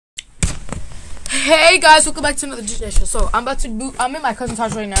Hey guys, welcome back to another show. So I'm in my cousin's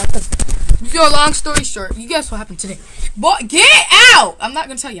house right now. Yo, long story short, you guess what happened today? Boy, get out! I'm not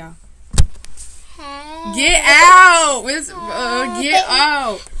gonna tell y'all. Get out! Get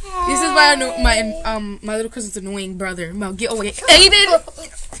out! This is why I know my little cousin's annoying brother. Mo, get away, Aiden.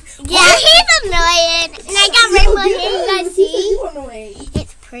 Yeah, he's annoying. And I got rainbow hair. You guys see?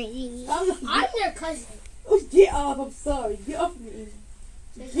 It's pretty. I'm your cousin. Oh, get off! I'm sorry. Get off me.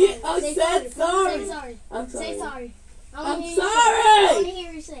 Say sorry. Say sorry. Say sorry. I'm sorry. Say sorry. I'm I sorry. want to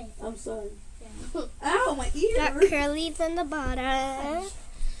hear you say. I'm sorry. Yeah. Ow, my ear. Got curlies in the bottom.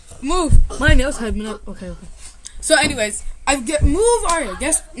 Move. My nails have been up. Okay. So, anyways, move, Aria.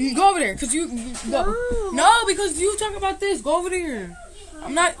 Guess go over there, cause you go. No, because you talk about this. Go over there.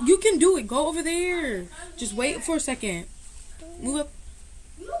 I'm not. You can do it. Go over there. Just wait for a second. Move up.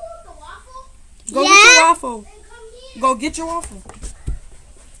 You want the waffle? Go get your waffle. Go get your waffle.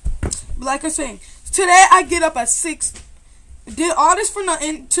 But like I was saying, today I get up at 6. Did all this for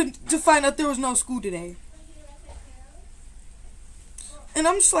nothing to find out there was no school today. And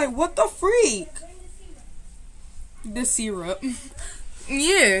I'm just like, what the freak? The syrup.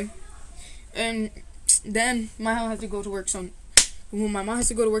 Yeah. And then my mom has to go to work. So when my mom has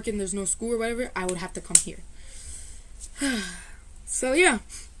to go to work and there's no school or whatever, I would have to come here. So yeah.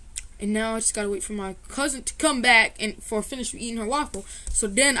 And now I just gotta wait for my cousin to come back and finish eating her waffle. So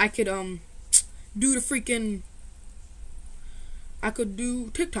then I could do the freaking. I could do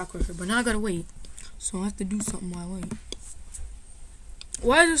TikTok with her, but now I gotta wait. So I have to do something while I wait.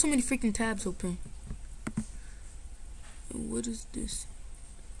 Why are there so many freaking tabs open? What is this?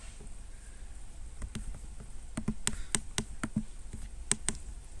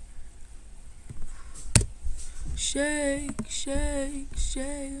 Shake, shake,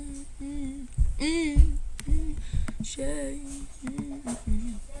 shake, shake.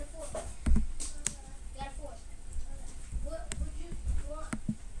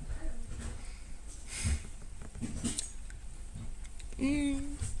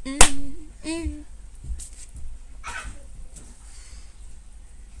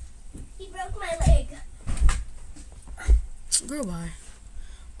 He broke my leg. Girl, bye.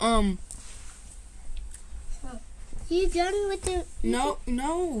 You done with the... No.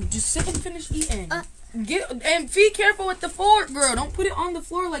 Just sit and finish eating. And be careful with the fork, girl. Don't put it on the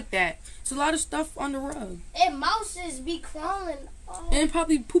floor like that. There's a lot of stuff on the rug. And mouses be crawling. And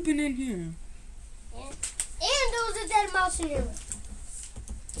probably pooping in here. And there was a dead mouse in here.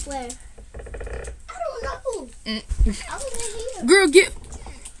 Where? I don't know. I was in here. Girl, get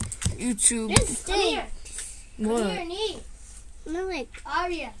YouTube. This come here. What? Come here and eat. No, like...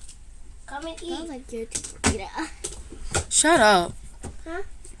 Aria, come and I eat. like your tequila. Shut up.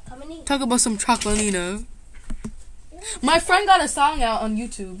 Come and eat. Talk about some chocolina. My friend got a song out on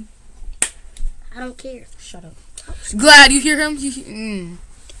YouTube. I don't care. Shut up. Glad you hear him.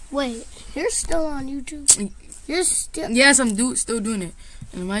 Wait, you're still on YouTube? You're still... Yes, I'm still doing it.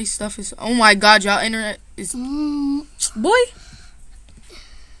 And my stuff is... Oh my god, y'all internet is... Boy!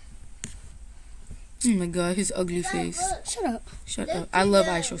 Oh my god, his ugly face. Shut up. Shut up. I love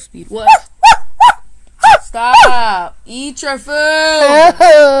ISO Speed. What? Stop. Eat your food.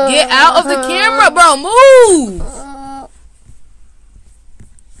 Get out of the camera, bro. Move.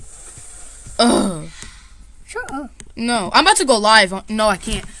 Shut up. No, I'm about to go live. No, I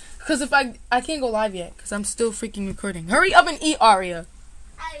can't. Because if I can't go live yet. Because I'm still freaking recording. Hurry up and eat, Aria.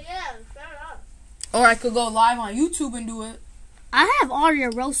 I am. Shut up. Or I could go live on YouTube and do it. I have Aria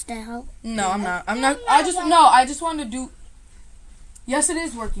roast out. No, I'm not. I just want to do. Yes, it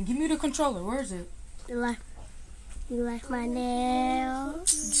is working. Give me the controller. Where is it? You like my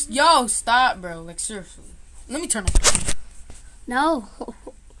nails? Yo, stop, bro. Like, seriously. Let me turn off. No.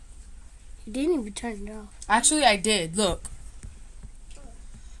 You didn't even turn it off. Actually, I did. Look.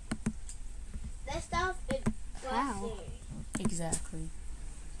 That stuff is Wow. Exactly.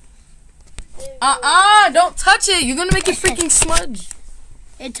 Don't touch it. You're gonna make it freaking smudge.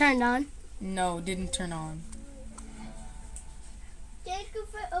 It turned on. No, it didn't turn on. Thank you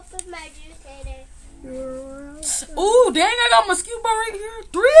for opening my juice later. Ooh, dang, I got mosquito bite right here.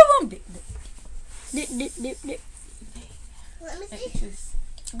 3 of them. Dip. Let me see.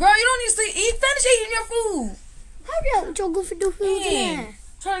 Girl, you don't need to eat. Finish eating your food. Hurry up with your goofy doofy Dang. again.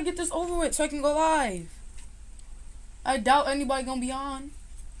 Trying to get this over with so I can go live. I doubt anybody gonna be on.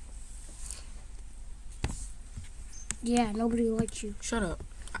 Yeah, nobody likes you. Shut up.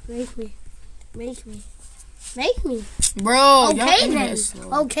 Make me. Bro, Okay y'all then. is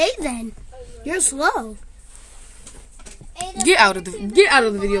slow. Okay then. You're slow. Get out of the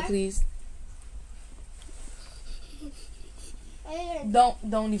video, please. Don't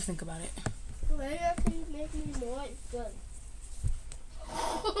even think about it. Maybe if you make me more, it's good.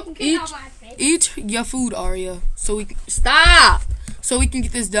 Get Eat, out my face. eat your food, Aria. So we can, stop. So we can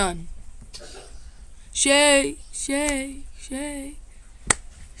get this done. Shay, Shay, Shay,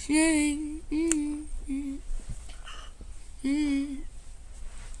 Shay. Mm, mm, mm.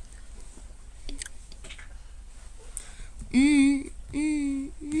 Mm,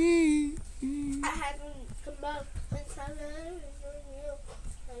 mm, mm, mm. I haven't come up with time.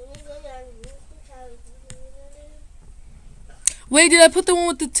 Wait, did I put the one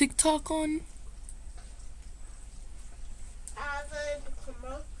with the TikTok on?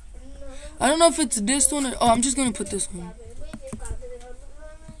 I don't know if it's this one or... Oh, I'm just going to put this one.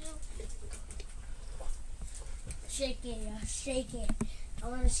 Shake it, shake it. I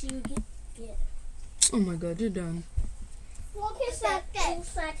want to see you get it. Oh my god, you're done. Look at that.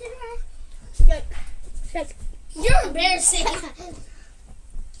 Shake. Shake. You're embarrassing.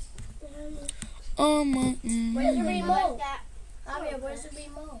 Oh my... Where's the remote? Where's the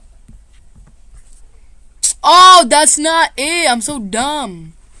remote? Oh, that's not it. I'm so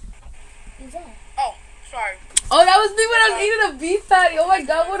dumb. Who's that? Oh, sorry. Oh, that was me when I was eating a beef patty. Oh my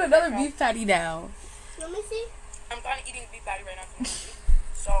god, I want another beef patty now. Let me see. I'm kind of eating beef patty right now.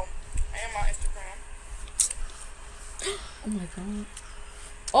 So, I am on Instagram. Oh my god.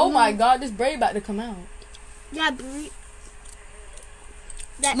 Oh my god, this braid about to come out. That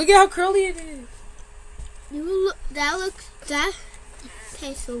Look at how curly it is. that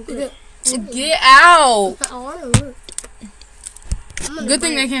tastes so good. Get out. I want to look. Good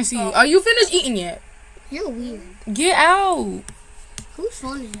thing they can't see you. Are you finished eating yet? You're weird. Get out. Whose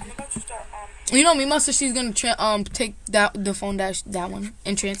phone is I'm that? about to start, You know, Mima said she's gonna take the phone that one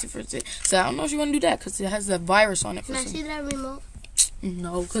and transfer it. So I don't know if she's gonna do that because it has a virus on it. Can I see that remote?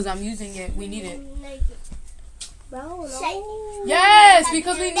 No, because I'm using it. We need it. No. Yes,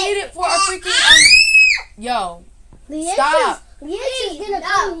 because we need it for our freaking. Yo, stop. Leanne's gonna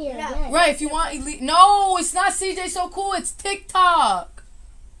come here. again. Right, if you want elite. No, it's not CJ So Cool. It's TikTok.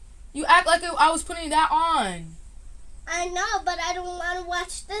 You act like I was putting that on. I know, but I don't want to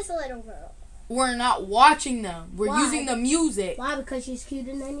watch this little girl. We're not watching them. We're Why? using the music. Why? Because she's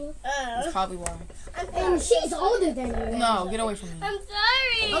cuter than you? That's probably why. And she's older than you. No, get away from me. I'm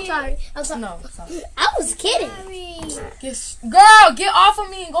sorry. I'm sorry. No, stop. I was kidding. Girl, get off of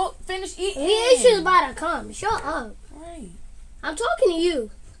me and go finish eating. Leanne's about to come. Shut up. Right. I'm talking to you.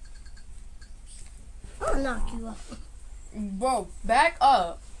 I'll knock you up. Bro, back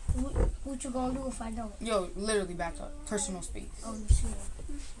up. What you gonna do if I don't? Yo, literally back up. Personal space. Oh, you see.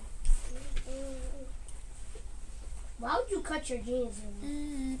 Why would you cut your jeans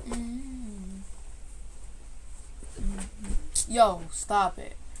in? Yo, stop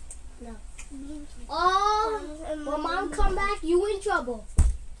it. Oh, when mom come back, you in trouble.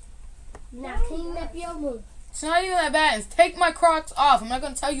 Now clean up your room. It's not even that bad. It's take my Crocs off. I'm not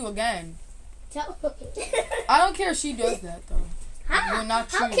going to tell you again. Tell I don't care if she does that, though. You're not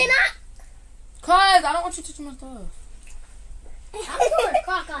How true. can I? Cause I don't want you touching my stuff. I threw a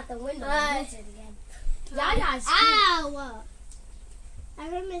crock out the window and use it again. Yaya's cute. Ow! I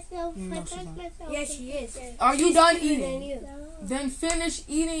hurt myself. No, I she's touched not. myself. Yeah, she is. Are you She's done cuter than eating? you. Then finish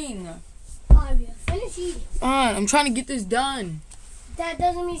eating. Aria, finish eating. I'm trying to get this done. That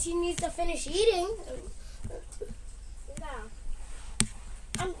doesn't mean she needs to finish eating. No.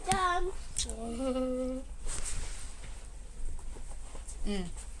 I'm done.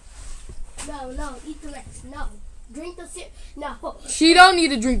 No, eat the rest. No. Drink the syrup. No. She don't need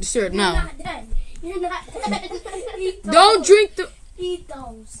to drink the syrup You're now. not done. You're not done. Eat those. Don't drink the... Eat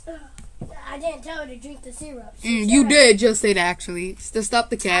those. I didn't tell her to drink the syrup. You did just say that, actually. Stop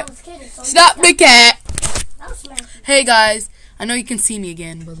the I cat. was kidding. So Stop the cat. I was smacking. Hey, guys. I know you can see me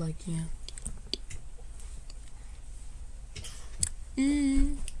again, but, like, yeah.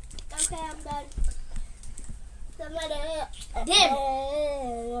 Okay, I'm done. Damn.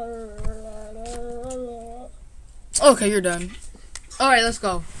 Okay, you're done. Alright, let's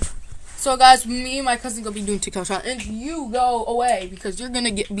go. So, guys, me and my cousin gonna be doing TikTok shot, and you go away because you're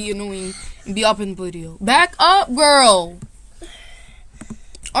gonna be annoying and be up in the video. Back up, girl.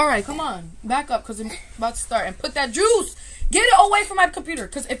 Alright, come on. Back up because I'm about to start. And put that juice. Get it away from my computer.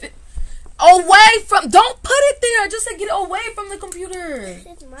 Because if it... Away from... Don't put it there. I just said get it away from the computer.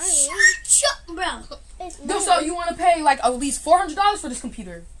 It's mine. Shut, bro. It's Do mine. so you want to pay like at least $400 for this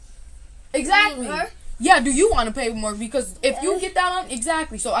computer? Exactly. Her? Yeah. Do you want to pay more? Because if you get that on,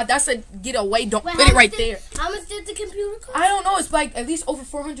 exactly. So that's a get away. Don't Wait, put how it right much there. How much did the computer cost? I don't know. It's like at least over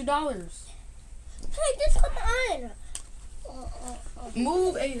 $400. Hey, this one on.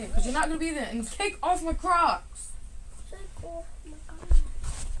 Move, Aiden, because you're not gonna be there. And take off my Crocs.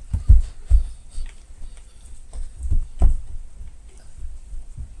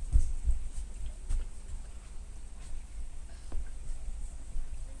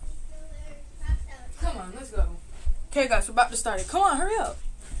 Okay, guys, we're about to start it. Come on, hurry up.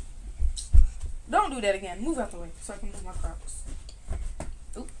 Don't do that again. Move out the way so I can move my Crocs.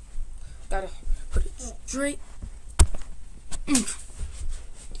 Oop. Gotta put it straight.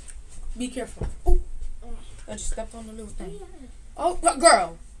 Be careful. Ooh. I just stepped on the little thing. Oh,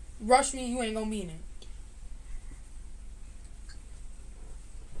 girl. Rush me, you ain't gonna be in it.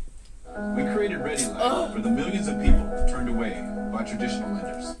 We created Ready Life for the millions of people turned away by traditional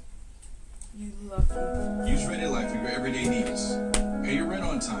lenders. You lucky. Use Ready Life for your everyday needs. Pay your rent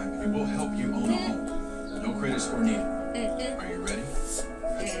on time and it will help you own a home. No credit score needed. Are you ready?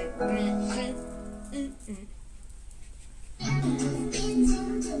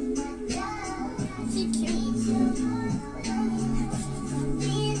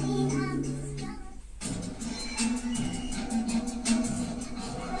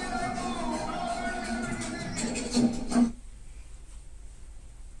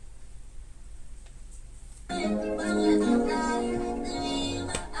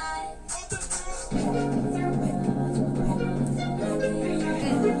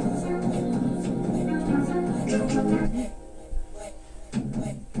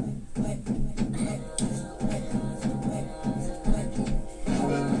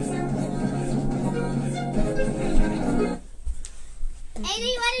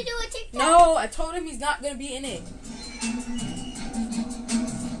 No, I told him he's not gonna be in it.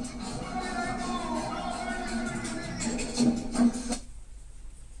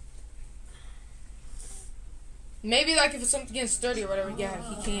 Maybe like if it's something getting sturdy or whatever, yeah,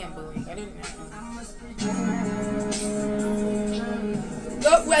 he can, but like, I didn't know.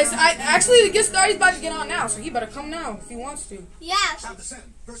 Look, Wes, actually the get started, he's about to get on now, so he better come now if he wants to. Yeah. Come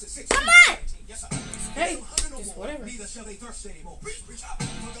on! Hey, just whatever.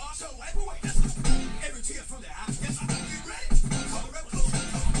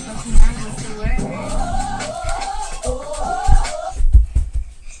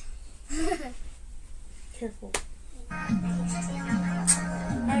 Careful. Hi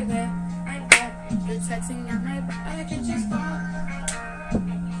there, I'm back. You're texting at my back. I can just stop.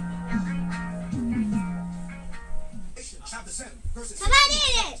 Come on in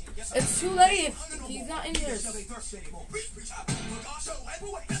it! It's too late. He's not in here.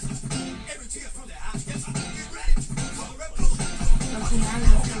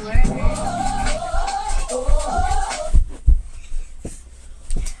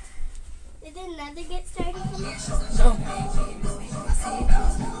 Did another get started from it? No.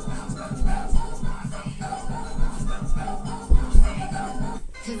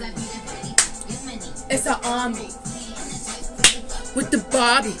 It's an army with the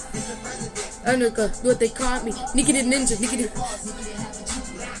Bobby. I don't know what they call me. Nikki the Ninja. Nikki the...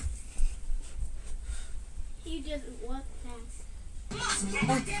 You just walk past.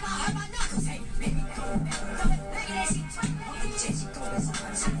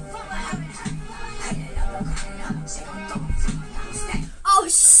 Oh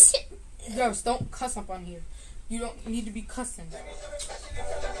shit! Girls, don't cuss up on here. You don't need to be cussing.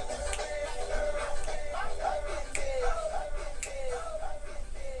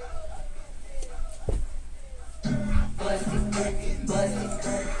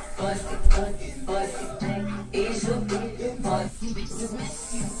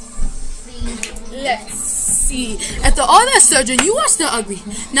 Let's see. After all that surgery, you are still ugly.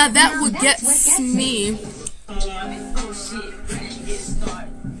 Now that would get me.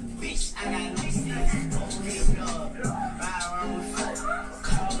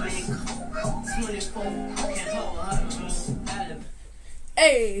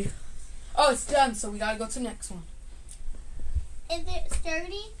 Hey. Oh, it's done, so we gotta go to the next one. Is it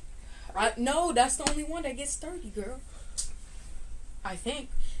sturdy? No, that's the only one that gets sturdy, girl. I think.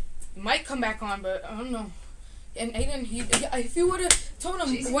 It might come back on, but I don't know. And Aiden, if you would have told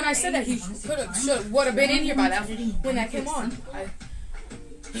him when I said that, he would have been in here by that when that came on.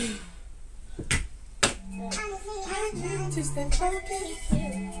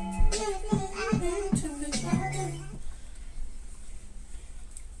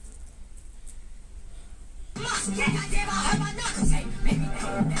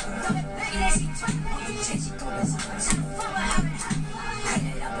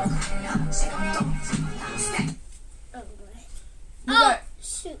 Oh,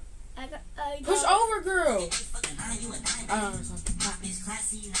 shoot. Push over, girl. I don't know.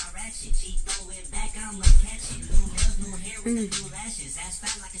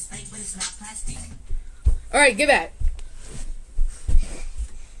 Alright, get back.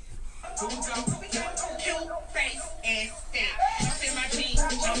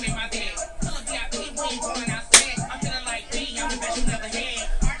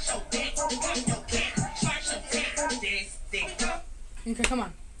 Okay, come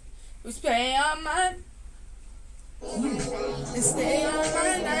on. We stay on my. Stay on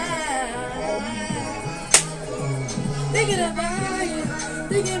my mind. Thinking about you.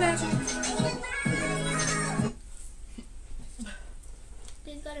 Thinking about you.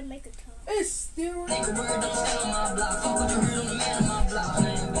 You gotta make a talk. It's still right.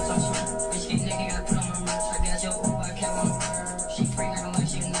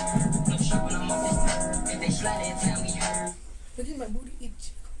 Look at my booty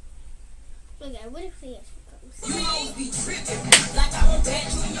itch. Look at what if he has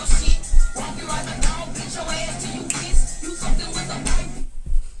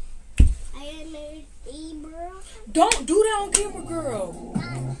I am a bro. Don't do that on camera, girl.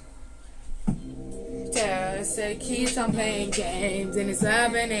 Just the keys, I'm playing games, and it's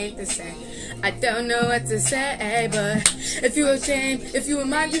love and ain't the same. I don't know what to say, but if you ashamed, if you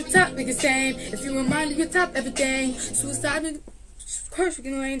remind you top, make the same. If you remind you top everything, suicide and curse you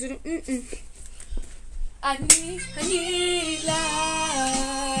can range it. I need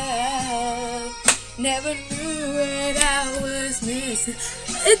love. Never knew what I was missing.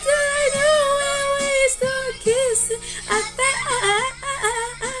 Until I knew when we started kissing, I found.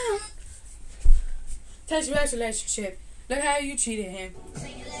 Touch your relationship. Look how you treated him.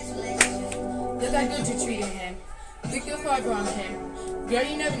 Look how good you treated him. Look your heart on him. Girl,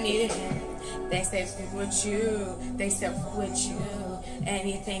 you never needed him. They stay with you. They stay with you.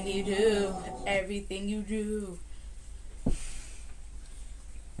 Anything you do, everything you do.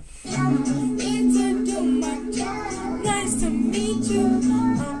 Nice to meet you.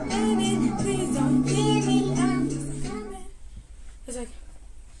 I'm ready. Please don't leave me. I'm just coming. It's like.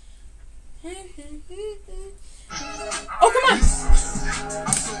 Oh, come on!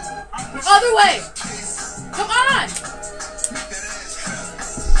 Other way! Come on!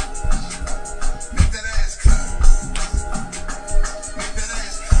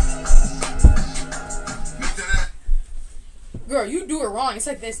 Girl, you do it wrong. It's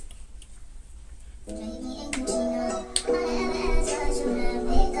like this.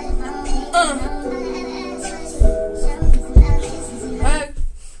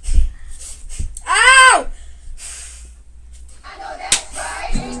 Ow!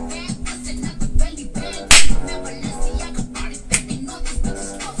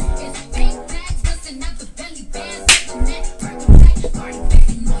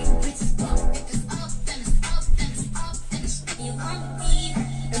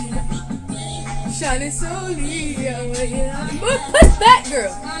 Shining slowly. Push back,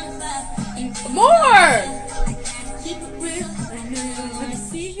 girl. More. Keep it real. Let me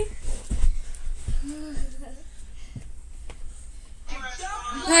see.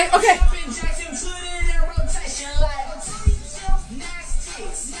 Like, okay.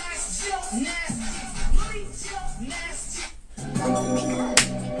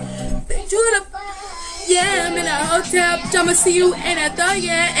 Yeah, I'm in a hotel. I'ma see you and I thought,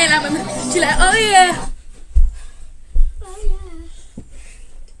 yeah. And she like, oh yeah.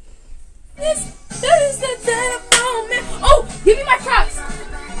 That is the telephone man. Oh, give me my Crocs.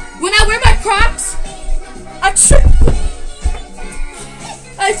 When I wear my Crocs, I trip.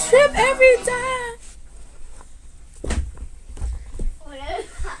 I trip every time.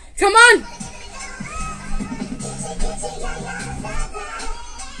 Come on.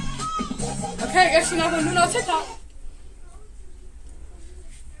 Okay, I guess you're not gonna do no TikTok.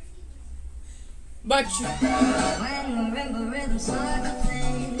 But you.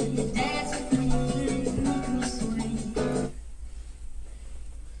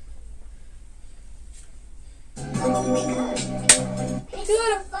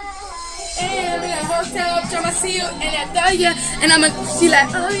 And I'm in a hotel, trying to see you, and I thought yeah, and she like,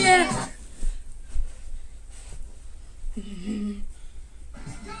 oh yeah.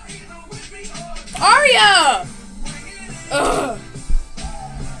 Aria! Ugh.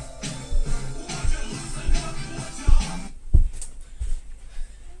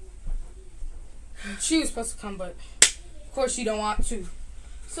 She was supposed to come, but of course she don't want to.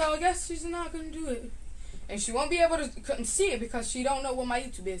 So I guess she's not gonna do it. And she won't be able to couldn't see it because she don't know what my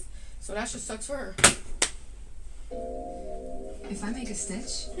YouTube is. So that just sucks for her. If I make a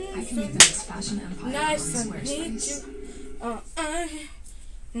stitch, I can make the next fashion empire. Nice to meet you.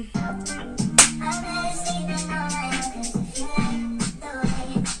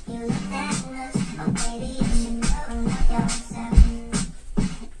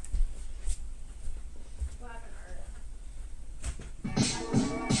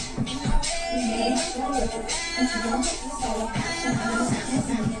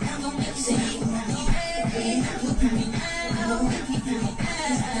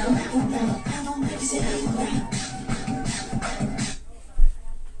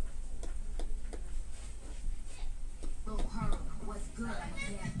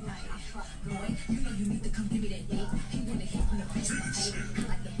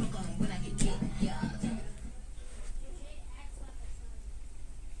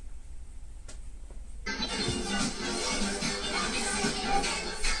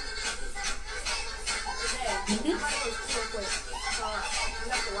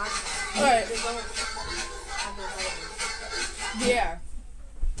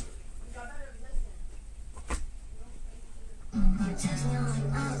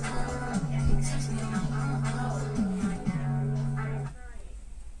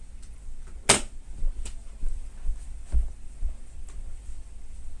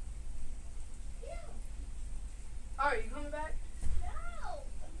 Alright, you coming back?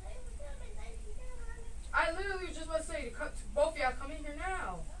 I literally was just about to say to cut both of y'all come in here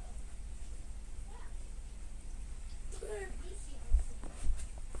now.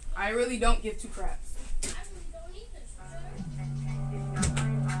 I really don't give two craps.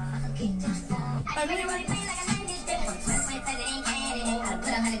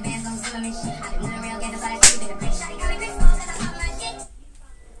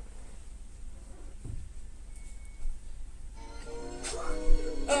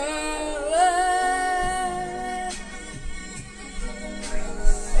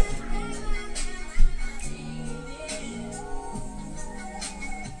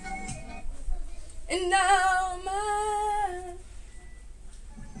 And now my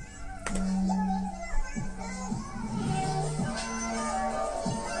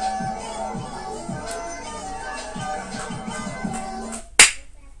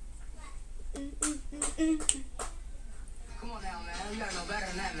Come on now, man. You gotta know better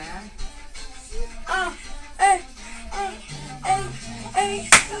than that, man.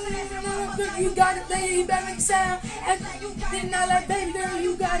 You got it, baby, you better make a sound. And now, like, baby girl,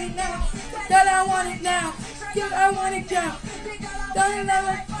 you got it now. Girl, I want it now. Girl, I want it now. Don't you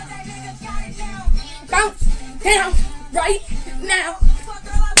never bounce down right now.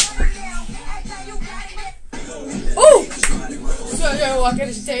 Ooh! So yeah, walk in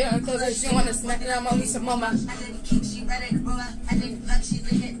the state because she wanna smack it. I'm only some mama.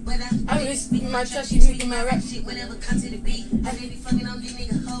 I'm just speaking my trust, she's making my rap shit. Whatever comes to the beat, I be fucking on these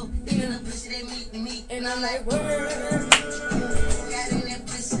niggas hoe. You know, push it at me, and I'm like, word. Got in that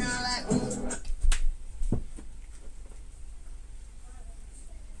push, and I'm like, ooh.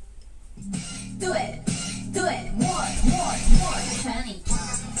 Do it, more, honey.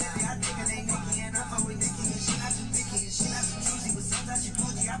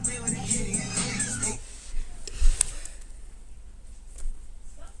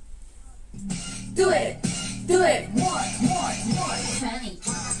 Do it, more, honey.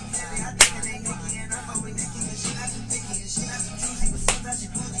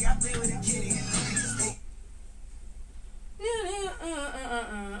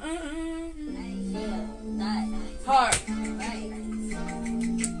 Hard.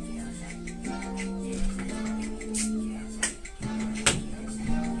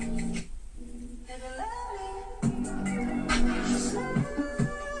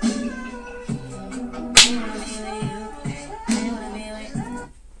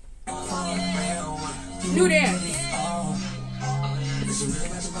 New dance.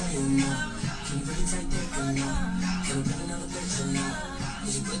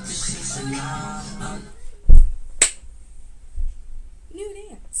 New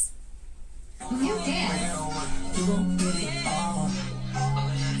dance. New dance.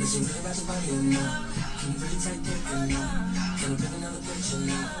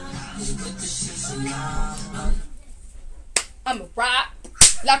 I'm a rock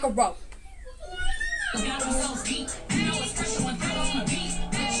like a rope.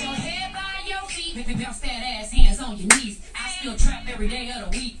 Bounce that ass, hands on your knees. I still trap every day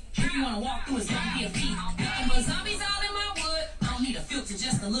of the week. If you wanna walk through, it's gonna be a feat. Nothing but zombies all in my wood. I don't need a filter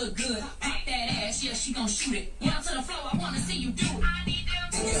just to look good. Pop that ass, yeah, she gon' shoot it. Down to the floor, I wanna see you do it. I need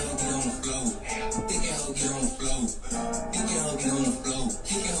them. Think it, get on the floor. Think it, get on the floor. Think it, get on the floor.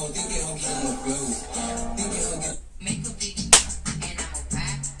 Think it, get on the floor. Think it, get. Make a beat.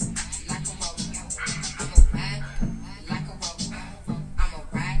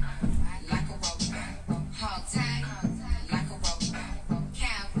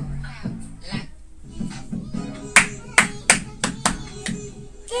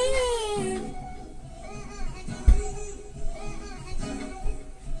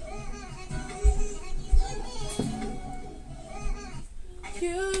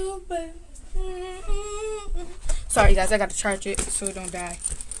 Sorry guys, I gotta charge it so it don't die.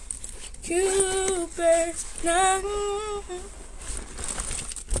 Cooper, no,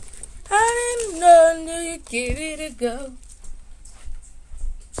 I'm gonna give it a go.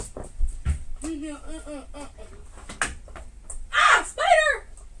 Ah, spider!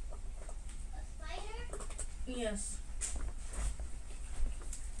 A spider? Yes.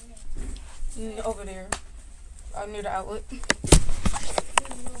 Over there, near the outlet.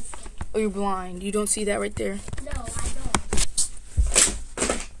 Oh, you're blind. You don't see that right there. No, I don't.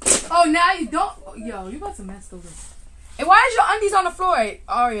 Oh, now you don't. Yo, you about to mess over. And why is your undies on the floor,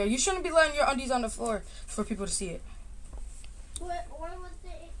 Aria? You shouldn't be letting your undies on the floor for people to see it. Where was the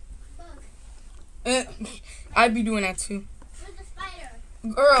bug? I'd be doing that too. Where's the spider?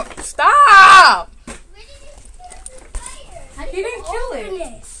 Girl, stop! Where did you kill the spider? He didn't kill it.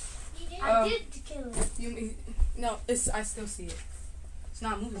 You did? I did kill it. No, it's. I still see it. It's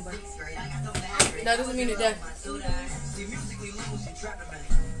not moving, but that doesn't mean it dead.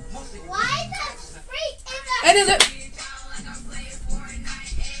 Why the freak is that? And is it?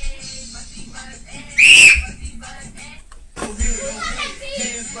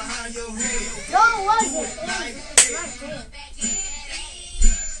 No, it wasn't. It was right there.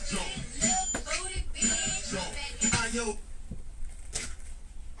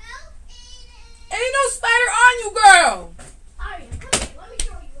 Ain't no spider on you, girl. Aria, come here. Let me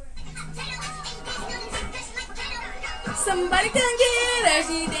show you where. Somebody come get her.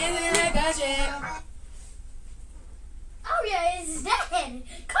 She dancing like a shit. Aria is dead.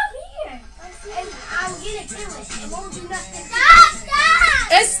 Come here. And I'm gonna kill it. It won't do nothing. Stop!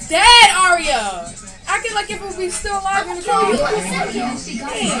 Stop! It's dead, Aria. Acting like it would be still alive in the car. She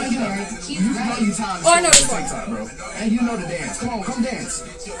got Oh, I know this one. Bro. And you know the dance. Come on, come dance.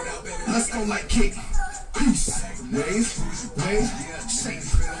 Let's go like kick. Peace. Wave, wave, shake,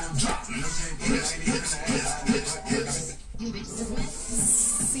 drop. Hips, hips, hips, hips, hips.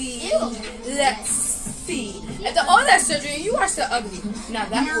 See, let's see. After all that surgery, you are still ugly. Now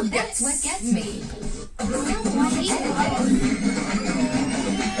that Now will that's get. what gets me.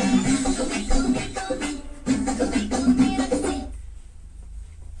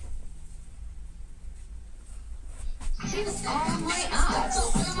 She was all the way up.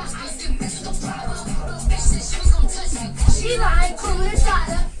 She lying. Come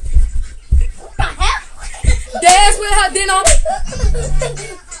inside. What the hell? Dance with her dinner.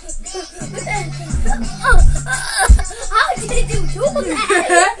 How did you do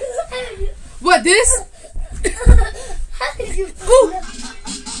that? What, this? How did you do Who? that?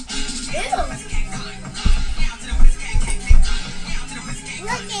 Ew.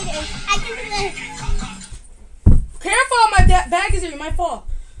 Look at it. I can do that. Careful, my bag is here. You might fall.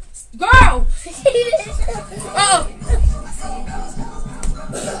 Girl! Oh!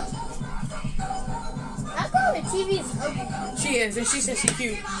 How come the TV is ugly? She is, and she says she's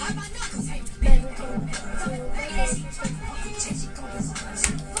cute.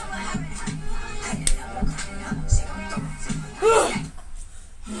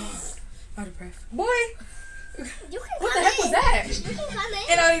 Out of breath. Boy! You can What the come heck was in. that? You can come in.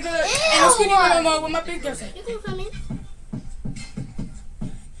 And I and the skinny one with my big girl. You can come in.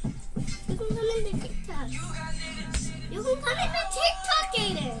 You can come in the TikTok. You can come in the TikTok,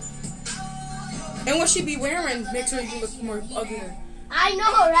 Aiden. And what she be wearing makes her even look more uglier. I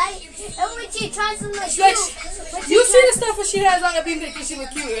know, right? And when she tries to look Like, cute. you see the stuff when she has on that be making she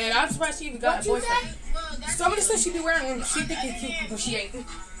look cute, and I'm surprised she even got What a you boyfriend. Some of the stuff she be wearing when she think it's cute, but she ain't.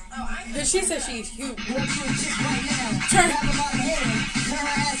 Cause she says she's cute. Turn.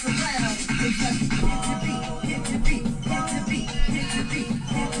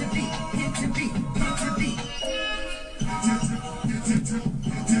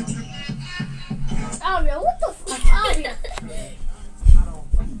 Aria, what the fuck? Aria.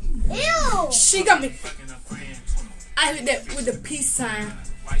 Ew. She got me. I hit that with the peace sign.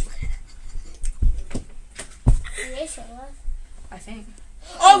 Yes, it was. I think.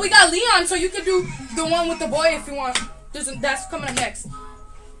 Oh, we got Leon, so you can do the one with the boy if you want. That's coming up next.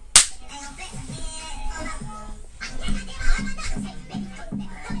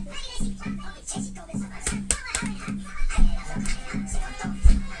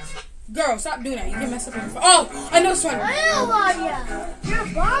 Girl, stop doing that. You can mess up your phone. Oh, I know this one. Ew, Aria. You're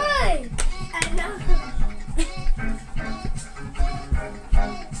fine. I know.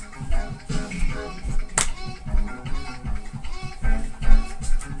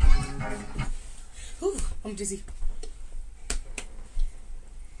 Ooh, I'm dizzy.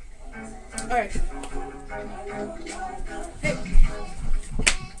 Alright. Hey.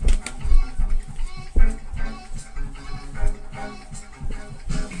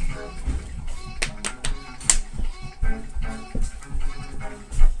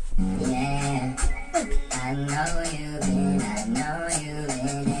 Yeah, I know you been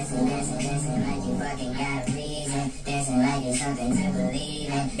dancing like you fucking got a reason, dancing like it's something to believe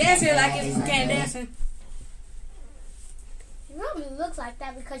in. Dancing like it's can't dancing. She probably looks like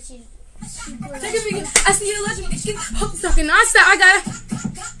that because she Take a peek. I see your legend. Oh, sucking non-stop. I got it.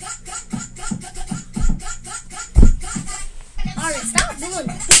 Alright, stop doing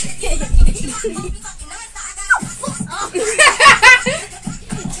that.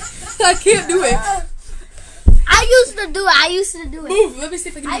 I can't do it. I used to do it. Move. Let me see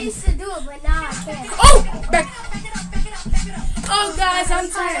if I can I move. used to do it, but now I can't. Oh! Back. Oh, guys, I'm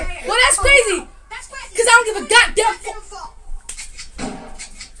tired. Well, that's crazy. Because I don't give a goddamn fuck.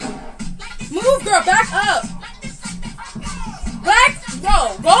 Move, girl. Back up. Back.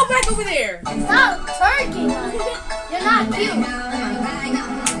 Go. Go back over there. Stop twerking. You're not cute.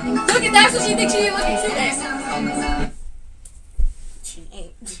 Look at that's what she thinks she ain't looking cute at. She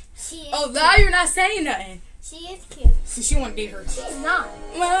is. Oh, now you're not saying nothing. She is cute. So she want to date her. She's not.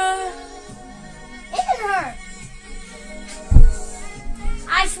 Isn't her?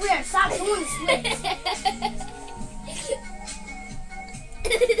 I swear, stop doing this.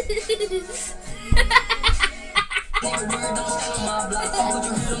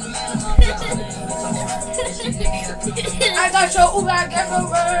 I got your Uber, I got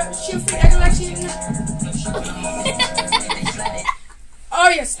your she acting like she didn't. Oh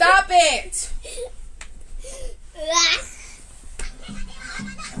yeah, stop it.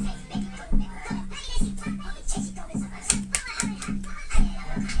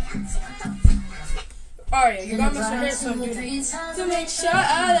 Alright, you're gonna miss your hair so good. To make sure all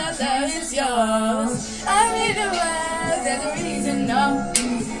that love is yours. I made the world, there's a reason, no.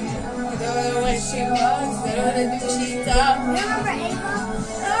 The way she walks, the way she talks. Remember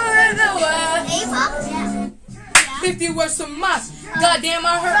Ava? The world. Ava? Yeah. 50 words so much. Goddamn,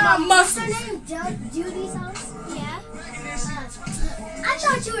 I hurt my muscles. What's her name? Judy's house? Yeah. I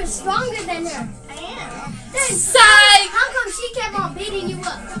thought you were stronger than her. I am. Then, Psych! how come she kept on beating you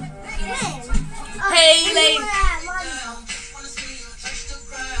up? Hey, lady.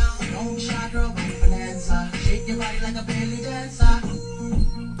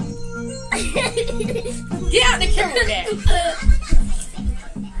 Get out the camera with that.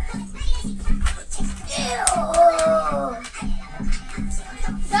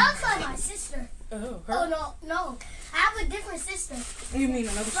 Sounds like my sister. Oh, her? Oh, no. I have a different sister. You mean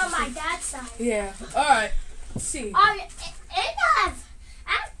another From sister? my dad's side. Yeah. Alright. Let's see. I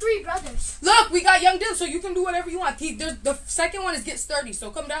have 3 brothers. Look, we got Young Dill, so you can do whatever you want. The second one is Get Sturdy,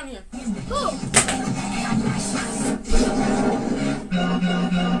 so come down here. Who?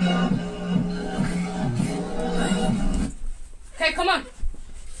 Okay, come on.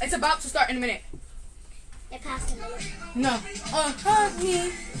 It's about to start in a minute. It passed a minute. No. Hug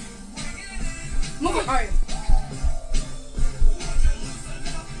me. Move it. Alright.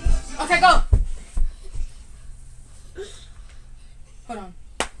 Okay, go. Hold on.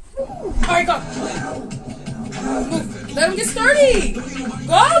 Alright, go. Move. Let him get sturdy.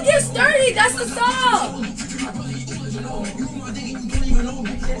 Go get sturdy. That's the song.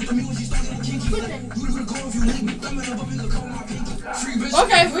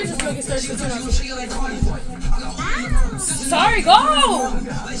 Okay, we're just gonna get sturdy. Sorry, go.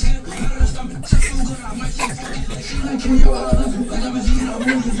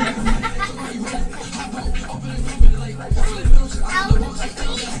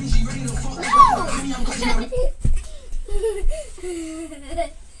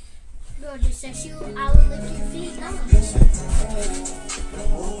 Girl just said I will lift your feet. No.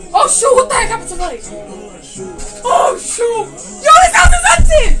 Oh shoot, what the heck happened to my legs? Oh shoot! Yo, this house is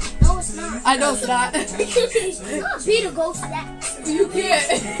empty! No, it's not. I know it's not. Peter goes to that. You can't.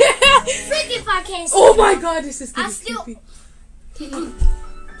 Freak if I can't see. Oh my god, this is creepy.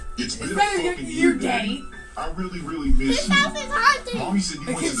 It's been You're daddy. I really miss This you. house is haunted. Mommy said you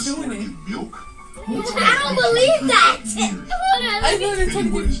I wanted keep to doing store it. your milk. I don't believe that. I know they're trying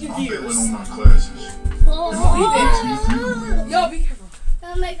to Anyways, give I'm you failing years. on my classes. Yo, be careful.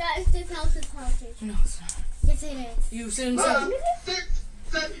 Oh my gosh, this house is haunted. No, it's not. Yes, it is. You sit inside. 6,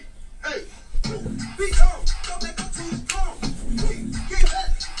 7, 8.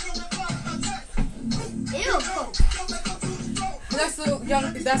 Ew. That's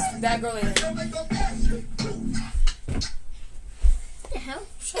that's that girl in there. What the hell?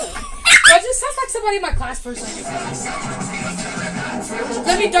 That just sounds like somebody in my class person.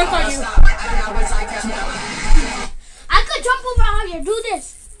 Let me dunk on you. I could jump over on you. Do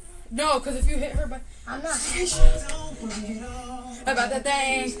this. No, because if you hit her by... I'm not. About that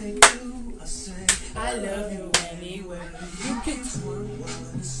thing. I love you anyway. You can...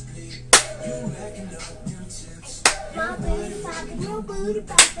 I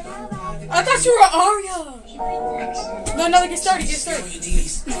thought you were Arya. No, get started.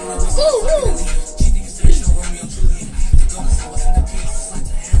 Ooh, ooh.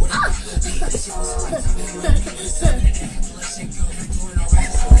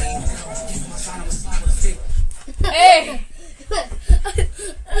 Hey.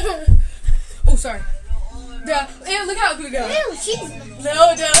 Oh, sorry. Ew, look how good we go. Ew, she's...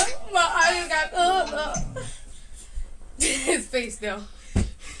 No, my eyes got his face though.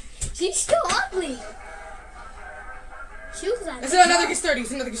 She's still ugly. Shoes on. It's another get sturdy.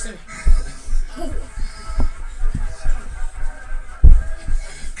 It's another get sturdy.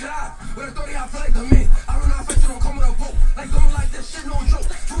 But I thought I feel like the man. I don't know if I should come with a boat. Like, don't like this shit, no joke.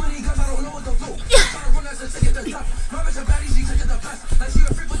 Too many guns, I don't know what to do. Try to run as a ticket to death. My bitch a baddie, she take it the best. Like, she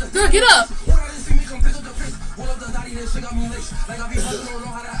a freak with the Girl, get up. When I didn't see me come pick up the pace. Roll up the daddy, this shit got me laced. Like, I be hustling, don't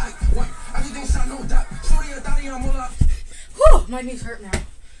know how to act. What? Everything shot, no doubt. Shorty a daddy, I'm all up. Whew, my knees hurt now.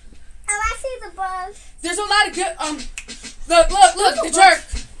 Oh, I see the bug. There's a lot of good. Look, the jerk.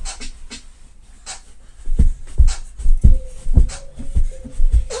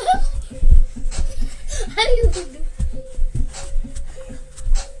 How do you do?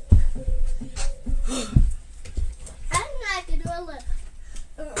 I don't know how to do a look.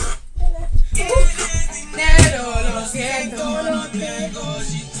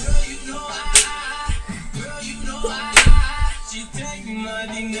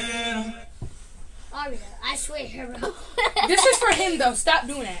 I swear, bro. This is for him though. Stop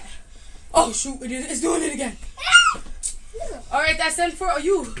doing that. Oh shoot! It's doing it again. All right, that's it for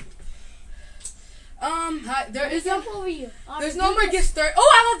you. There is no. Over you. There's no more gift start.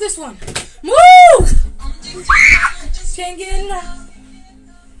 Oh, I love this one. Move! Can't get enough.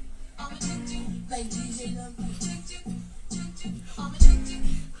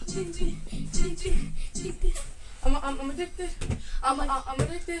 I'm addicted. I'm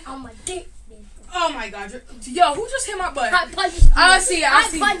addicted. I'm addicted. Oh my god. Yo, who just hit my butt? I punched you. I see. I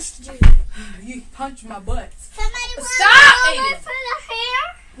punched you. You punched my butt. Somebody want Stop, a Aiden. for the hair?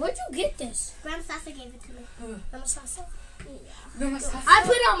 Where'd you get this? Grandma Sasa gave it to me. Grandma Sasa? Yeah. I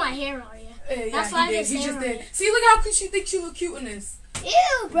put it on my hair on you. That's why I didn't He say just it. did. See, look how she thinks she look cute in this.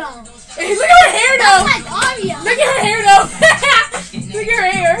 Ew, bro. Hey, look at her hair though. That's like Aria. Look at her hair though. Look at her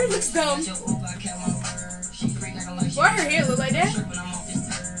hair. It looks dumb. Why her hair look like that?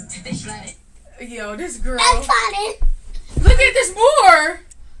 Yo, this girl. That's funny. Look at this more.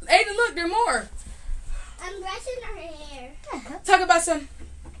 Aiden, look, there's more. I'm brushing her hair. Talk about some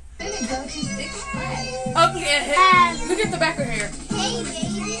ugly hair. Look at the back of her hair. Hey,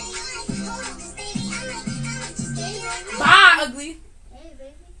 baby. Bye, ugly. Hey,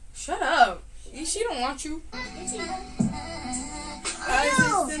 baby. Shut up. She don't want you. I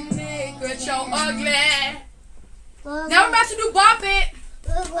just to make her so ugly. Now we're about to do bop it.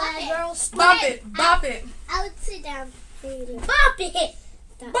 Bop it. Bop it. I would sit down. Bop it.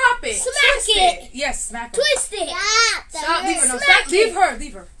 Bop it. Smack Twist it. Yes, smack it. Twist it. Stop. Leave her. No, Smack stop. Leave her.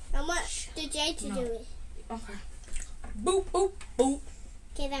 Leave her. I want the J to do it. Okay. Boop, boop, boop.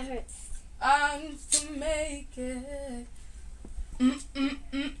 Okay, that hurts. I'm to make it.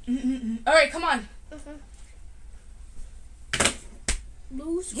 All right, come on.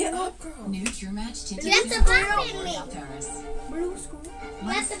 Get up, girl. New True Match tickets. You have to bop it me. Blue script. You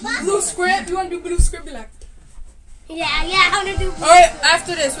have to bop Blue it. script. You want to do blue script? Be like. Yeah, I want to do All right,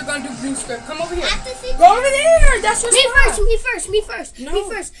 after this, we're gonna do blue script. Come over here. After see Go over there. That's your me spot. first, me first, me first, No. me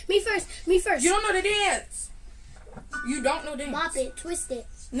first, me first, me first. You don't know the dance. You don't know dance. Bop it, twist it.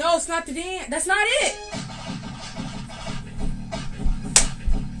 No, it's not the dance. That's not it.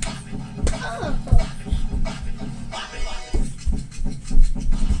 Oh.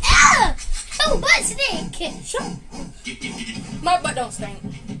 Ah! Oh, butt stink. Shut up. My butt don't stink.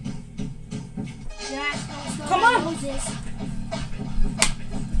 Come Come on.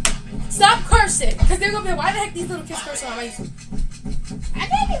 Stop cursing. Because they're going to be, why the heck these little kids cursing on my YouTube? I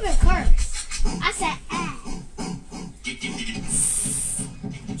didn't even curse. I said ah.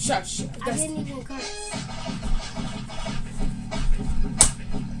 Shush. I didn't even curse.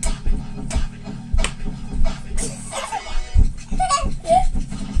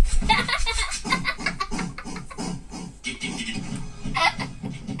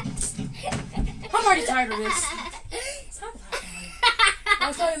 I'm already tired of this. Stop laughing.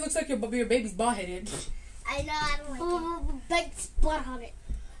 That's why it looks like your baby's bald-headed. I know, I don't like it. Big spot on it.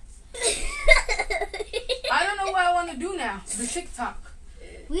 I don't know what I want to do now. The TikTok.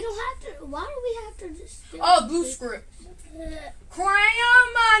 We don't have to. Why do we have to just do Oh, blue script.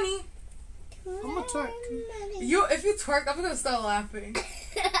 Crayon money. I'm a twerk. If you twerk, I'm gonna start laughing.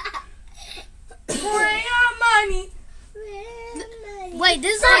 Crayon money. Wait,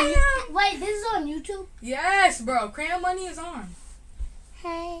 this is on. Wait, this is on YouTube. Yes, bro. Crayon money is on.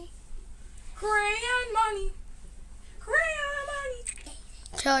 Hey. Crayon money. Crayon money.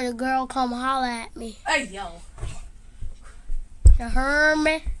 Tell your girl come holla at me. Hey, yo. You heard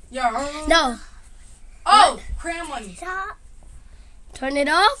me? Yo. No. Oh, crayon money. Stop. Turn it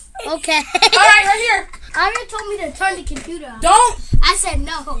off? Okay. All right, right here. I already told me to turn the computer off. Don't I said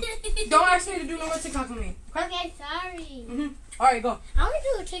no. don't ask me to do no more TikTok with me. Okay? Okay, sorry. All right, go. I want to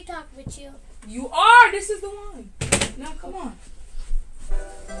do a TikTok with you. You are. This is the one. Now, come on.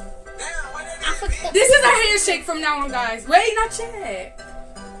 This is our handshake from now on, guys. Wait, not yet.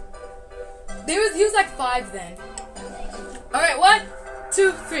 He was like 5 then. Alright, 1,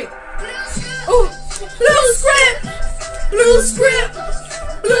 2, 3. Ooh. Blue script. Blue script.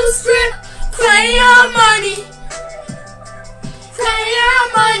 Blue script. Crayon money.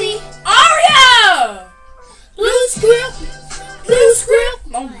 Crayon money. Aria! Blue script. Blue script.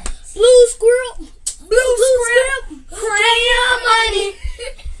 Blue script. Blue script. Crayon money.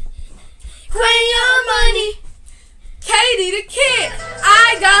 Crayon money. Katie the kid.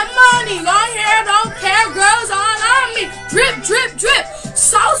 I got money. Long hair, don't care. Girls all on me. Drip, drip, drip.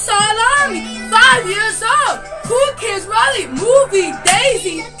 Sauce all on me. 5 years old. Cool kids, Raleigh. Movie,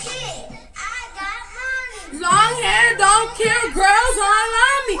 Daisy. Long hair, don't care. Girls all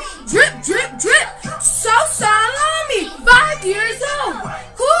on me. Drip, drip, drip. Sauce all on me. 5 years old.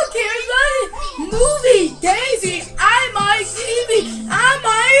 Cool kids, Raleigh. Movie, Daisy. I'm on TV. I'm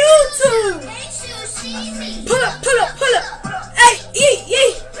on YouTube. Pull up, pull up, pull up. Hey, yee,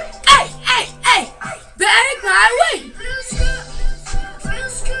 yee. Hey, hey, hey. Bag my way. Blue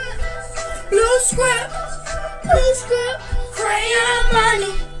script. Blue script. Crayon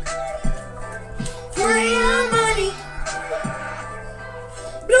money. Crayon money.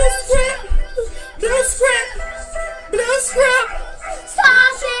 Blue script. Blue script. Blue script.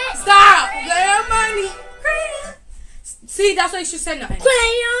 Stop it. Stop. Crayon money. Crayon. See, that's why you should say nothing.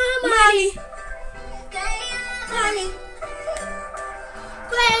 Crayon money. Money.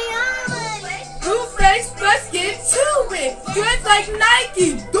 Blue face, let's get to it. Dress like Nike.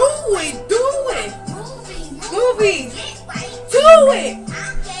 Do it, do it. Movie. Do it.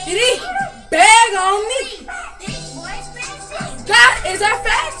 Get it. Bag on me. That is our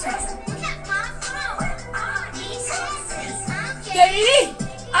fashion. Katie.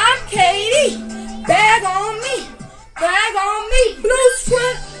 I'm Katie. Bag on me. Bag on me. Blue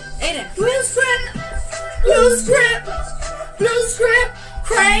script. Ain't it? Blue script. Blue script, blue script,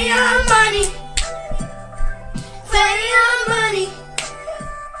 crayon money, crayon money,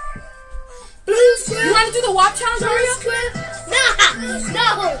 blue script. You want to do the walk challenge, Aria?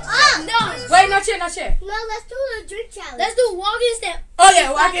 No. Wait, not yet, not yet. No, let's do the drink challenge. Let's do walking step. Oh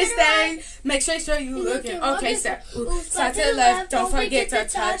yeah, walking step. Make sure you looking. Okay, step. Side to the left. Don't forget to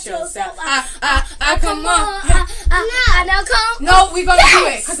touch yourself. Come on. Now come. No, we're gonna do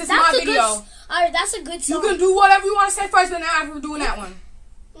it because it's my video. Alright, that's a good song. You can do whatever you want to say first, and then after doing that one.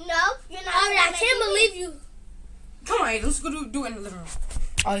 No, you're not. Alright, I can't believe you. Come on, let's go do it in the living room.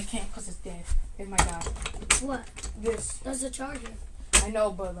 Oh, you can't because it's dead. Oh my god. What? This. That's the charger. I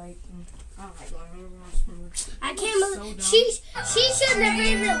know, but like, I don't like going. I can't believe she should never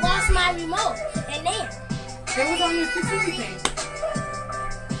even lost my remote. And then it was on your PC thing.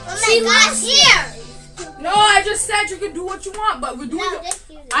 She lost here. No, I just said you can do what you want, but we're doing it.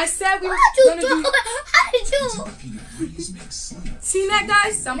 I said we were gonna do. How did you? See that,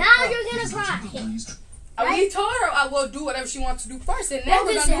 guys? Now you're gonna cry. We told her I will do whatever she wants to do first, and then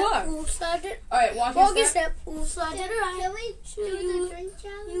we're gonna do her. Alright, walking step. Can we do the drink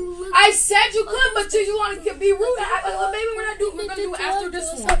challenge? I said you could, but you want to be rude. Maybe we're gonna do it after this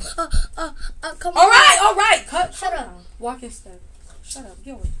one. Come on. All right. Shut up. Walking step. Shut up.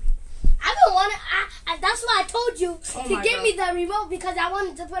 Get away. I don't want to. That's why I told you to give me the remote because I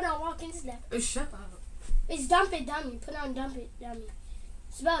wanted to put on walking step. Shut up. It's dump it dummy. Put on dump it dummy.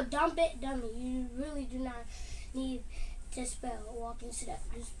 Spell dump it dummy. You really do not need to spell walking step.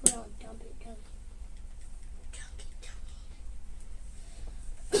 Just put on dump it dummy. Dump it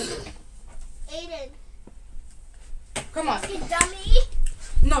dummy. Aiden. Come on. Dummy.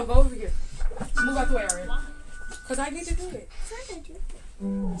 No, go over here. Move out the way, Aria. Because I need to do it.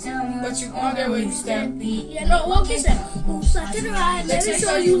 But you go there where you step. Yeah, no, walking step. Slide to the right, let me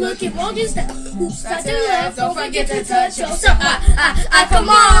show you looking. Walking step. Slide to the left, don't forget to touch yourself. Come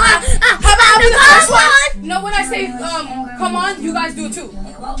on. How about the first one? You know when I say come on, you guys do it too.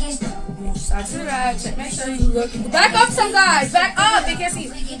 Slide to the right, make sure you looking. Back up some guys. Back up. They can't see.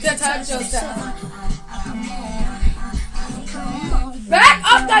 To touch yourself. Back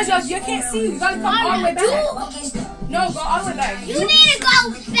up, guys. You can't see. You gotta come all the way back. No, go all the way back. You need to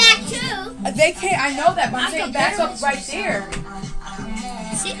go back too. They can't. I know that, but I'm saying back up right there.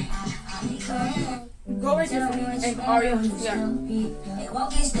 See? Go right there for me. And Aria, yeah.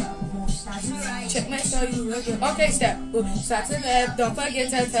 Check, make sure you look good. Okay, step. Side to left. Don't forget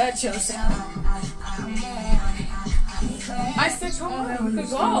to touch yourself. I said, come on, you could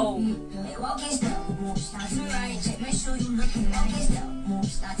go.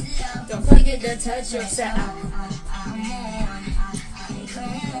 Don't forget to touch yourself.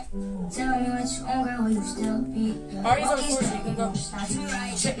 Ari's on course, so you can go.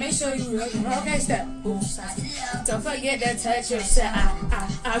 Check, make sure you look. Okay, step. Don't forget to touch yourself.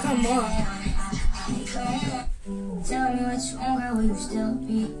 Come on. Tell me what you want, girl, will you still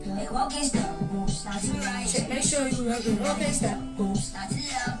be? Like walking step, start to right. Check, make sure you look. Okay, step.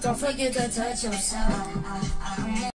 Don't forget to touch yourself.